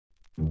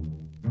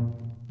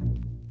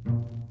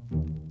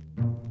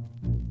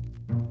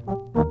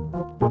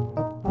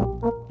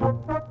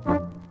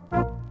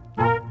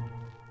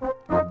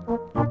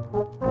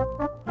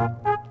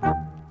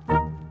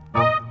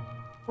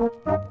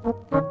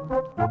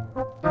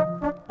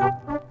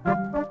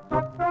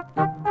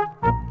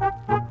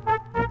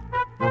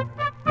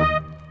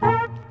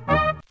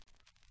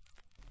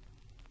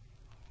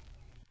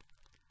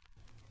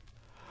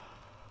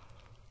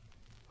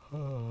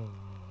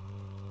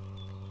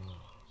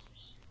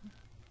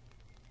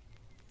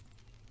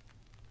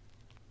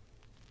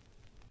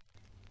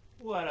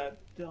What a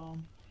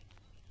dump.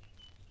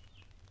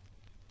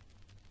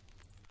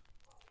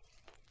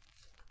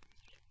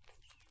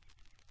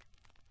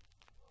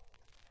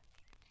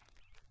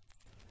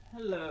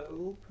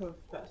 Hello,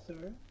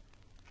 Professor.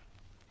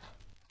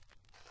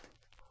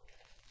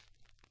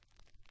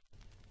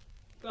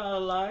 Got a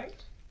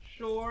light?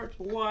 Short,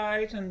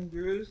 white, and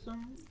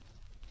gruesome?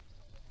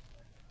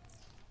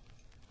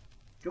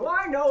 Do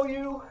I know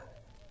you?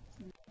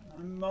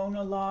 I'm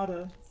Mona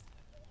Lotta.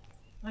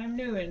 I'm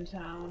new in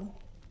town.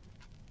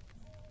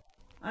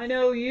 I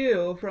know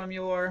you from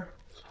your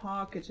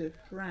talkative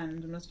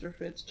friend, Mr.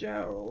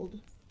 Fitzgerald,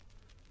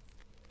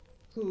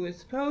 who is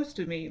supposed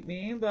to meet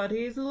me, but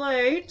he's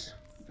late,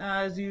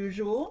 as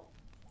usual.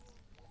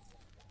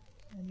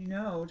 And you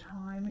know,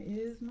 time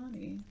is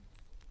money.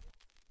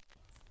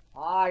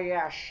 Ah,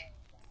 yes.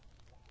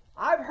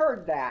 I've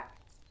heard that.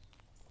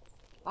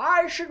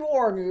 I should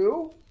warn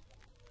you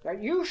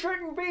that you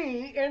shouldn't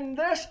be in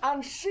this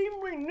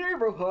unseemly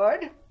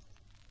neighborhood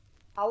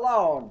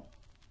alone.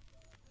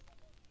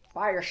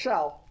 By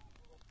yourself.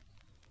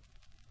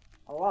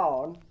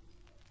 Alone.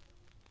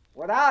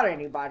 Without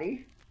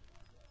anybody.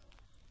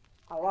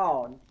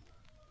 Alone.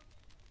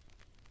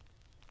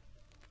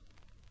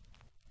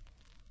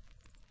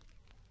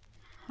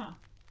 Huh.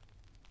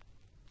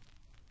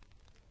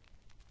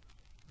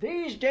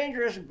 These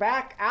dangerous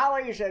back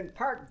alleys and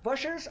park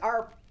bushes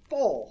are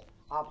full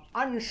of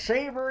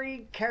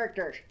unsavory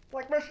characters,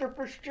 like Mr.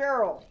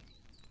 Fitzgerald.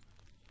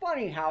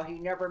 Funny how he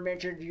never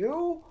mentioned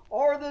you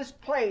or this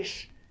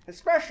place,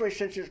 especially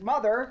since his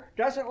mother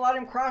doesn't let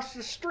him cross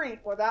the street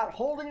without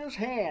holding his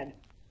hand.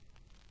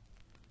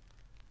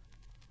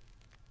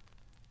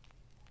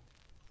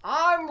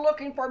 I'm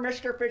looking for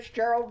Mr.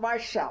 Fitzgerald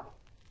myself,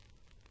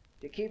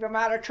 to keep him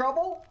out of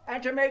trouble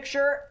and to make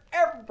sure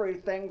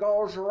everything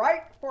goes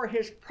right for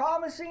his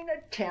promising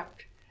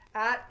attempt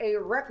at a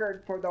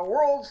record for the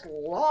world's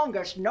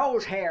longest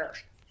nose hairs.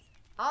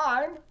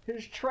 I'm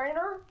his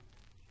trainer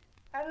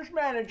and his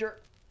manager.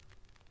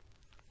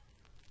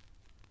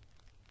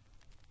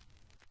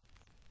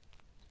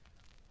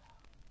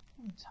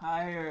 I'm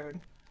tired.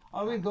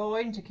 Are we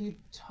going to keep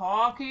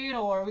talking,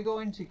 or are we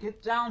going to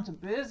get down to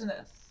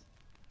business?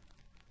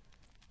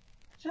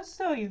 Just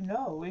so you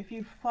know, if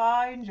you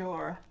find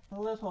your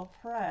little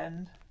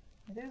friend,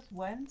 it is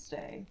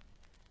Wednesday.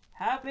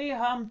 Happy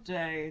Hump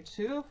Day,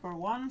 2 for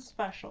 1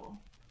 special.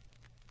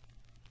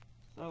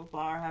 So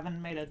far,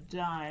 haven't made a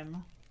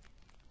dime.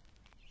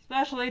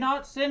 Especially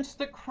not since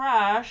the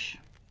crash.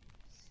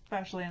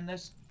 Especially in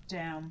this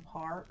damn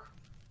park.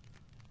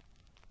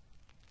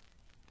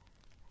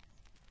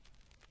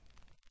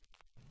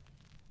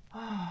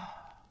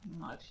 I'm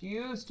not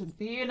used to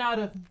being out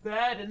of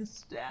bed and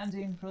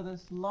standing for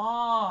this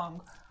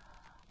long.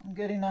 I'm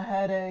getting a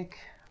headache.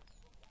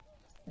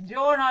 And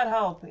you're not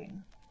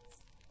helping.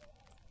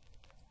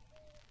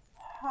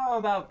 How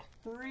about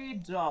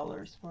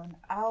 $3 for an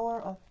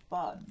hour of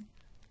fun?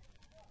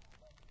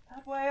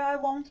 That way I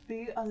won't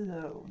be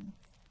alone.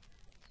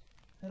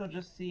 It'll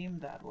just seem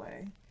that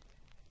way.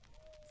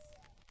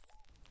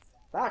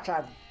 That's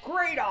a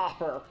great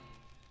offer.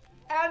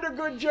 And a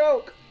good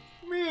joke.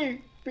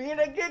 Me being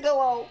a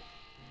gigolo.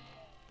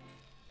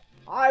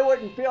 I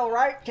wouldn't feel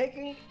right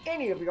taking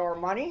any of your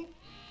money.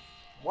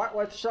 What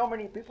with so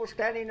many people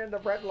standing in the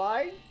bread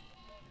line?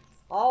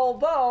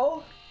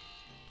 Although,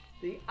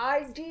 the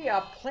idea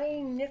of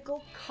playing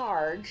nickel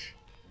cards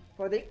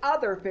for the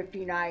other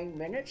 59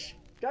 minutes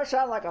does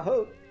sound like a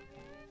hoot.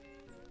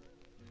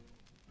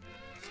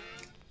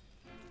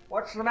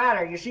 What's the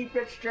matter? You see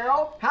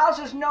Fitzgerald? How's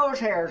his nose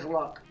hairs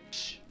look?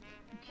 Shh!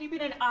 I'm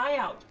keeping an eye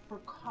out for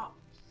cops.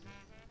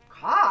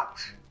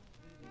 Cops?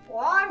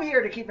 Well, I'm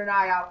here to keep an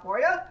eye out for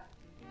you.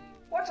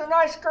 What's a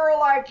nice girl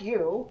like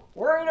you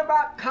worrying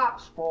about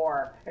cops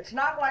for? It's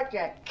not like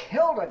you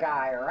killed a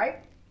guy, right?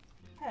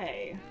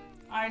 Hey,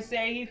 I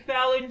say he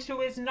fell into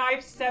his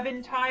knife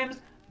 7 times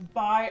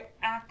by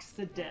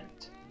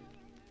accident.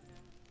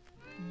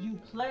 You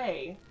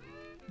play,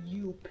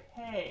 you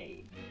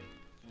pay.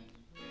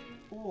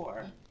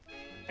 Or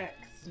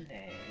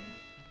ex-nay.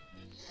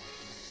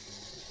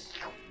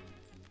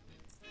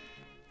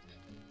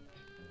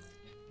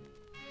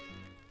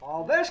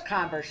 All this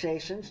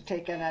conversation's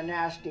taken a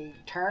nasty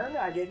turn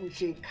I didn't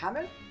see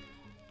coming.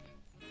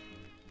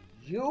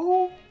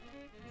 You,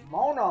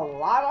 Mona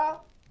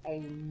Lotta, a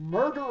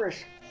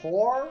murderous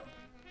whore,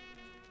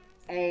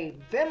 a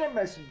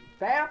venomous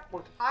vamp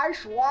with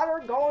ice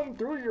water going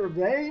through your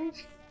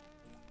veins,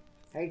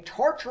 a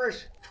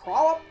torturous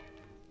trollop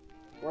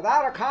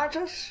without a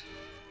conscience,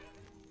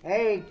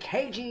 a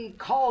cagey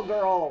call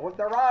girl with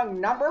the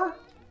wrong number,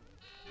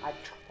 a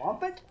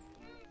trumpet?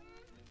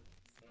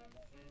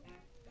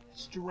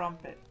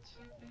 Strumpet.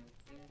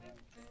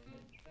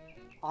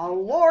 A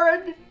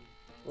lurid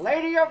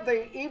lady of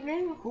the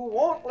evening who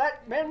won't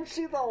let men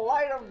see the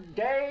light of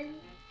day,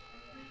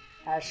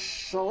 a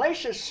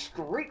salacious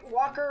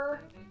streetwalker,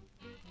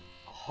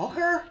 a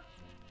hooker,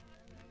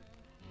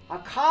 a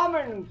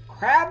common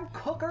crab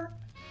cooker.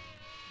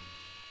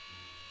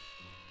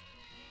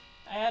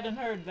 I hadn't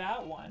heard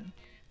that one.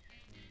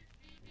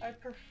 I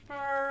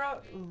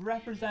prefer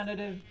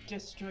representative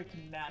district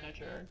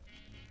manager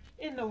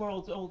in the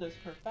world's oldest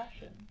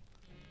profession.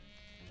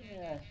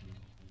 Yes.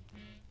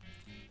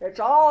 It's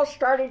all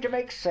starting to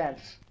make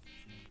sense.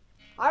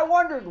 I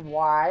wondered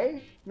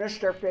why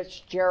Mr.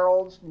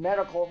 Fitzgerald's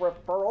medical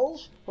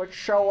referrals would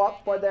show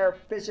up for their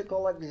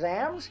physical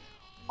exams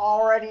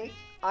already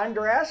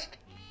undressed.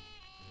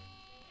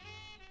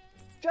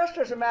 Just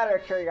as a matter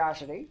of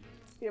curiosity,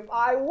 if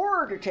I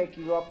were to take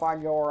you up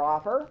on your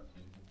offer,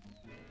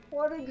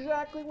 what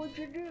exactly would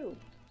you do?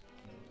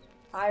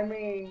 I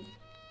mean,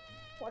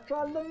 what's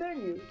on the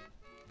menu?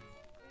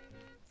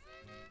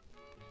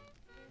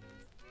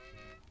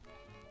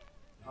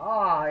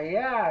 Ah,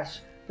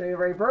 yes, the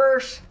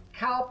reverse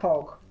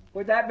cowpoke.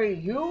 Would that be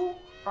you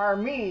or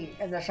me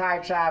in the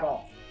side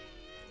saddle?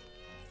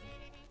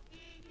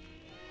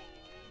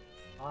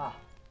 Ah,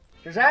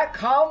 does that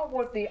come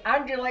with the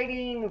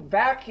undulating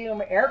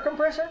vacuum air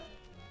compressor?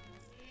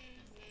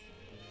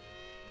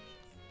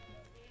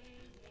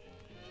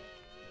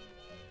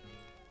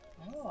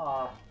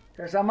 Ah,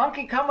 does the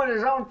monkey come with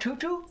his own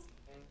tutu?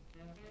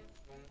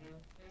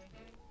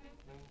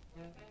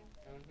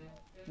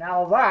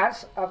 Now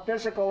that's a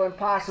physical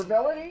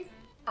impossibility.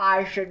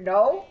 I should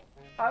know.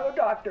 I'm a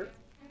doctor.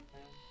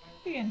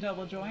 Being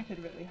double jointed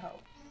really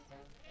helps.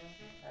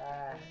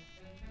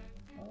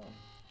 Oh.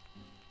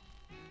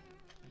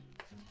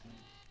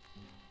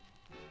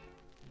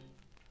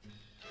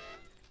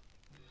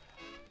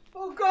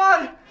 Oh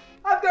God!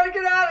 I've got to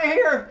get out of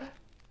here!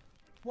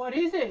 What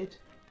is it?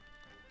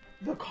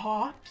 The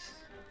cops?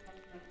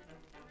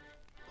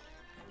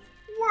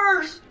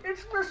 Worse!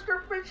 It's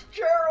Mr.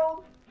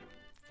 Fitzgerald!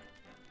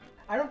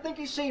 I don't think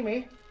you see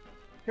me.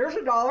 Here's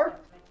 $1.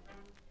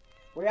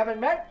 We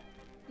haven't met.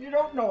 You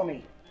don't know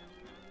me.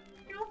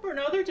 You know, for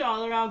another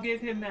 $1, I'll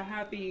give him the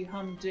Happy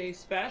Hump Day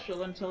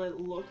special until it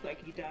looks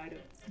like he died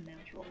of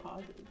natural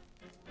causes.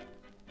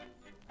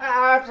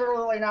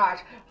 Absolutely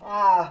not.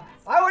 I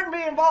wouldn't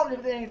be involved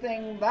with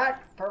anything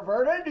that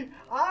perverted.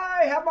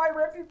 I have my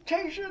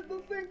reputation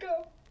to think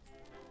of.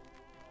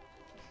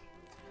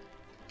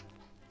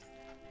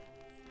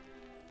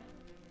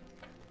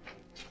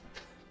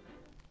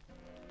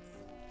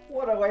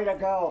 What a way to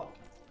go.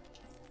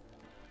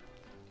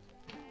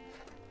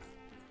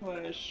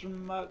 What a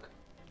schmuck.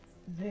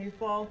 They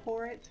fall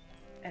for it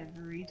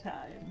every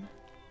time.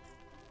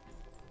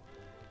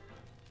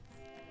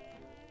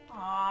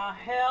 Aw,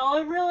 hell,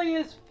 it really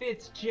is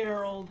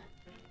Fitzgerald.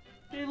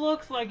 He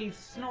looks like he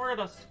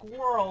snorted a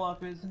squirrel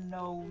up his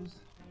nose.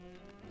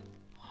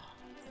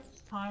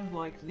 It's times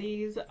like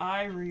these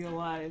I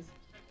realize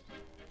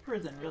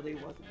prison really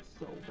wasn't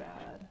so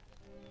bad.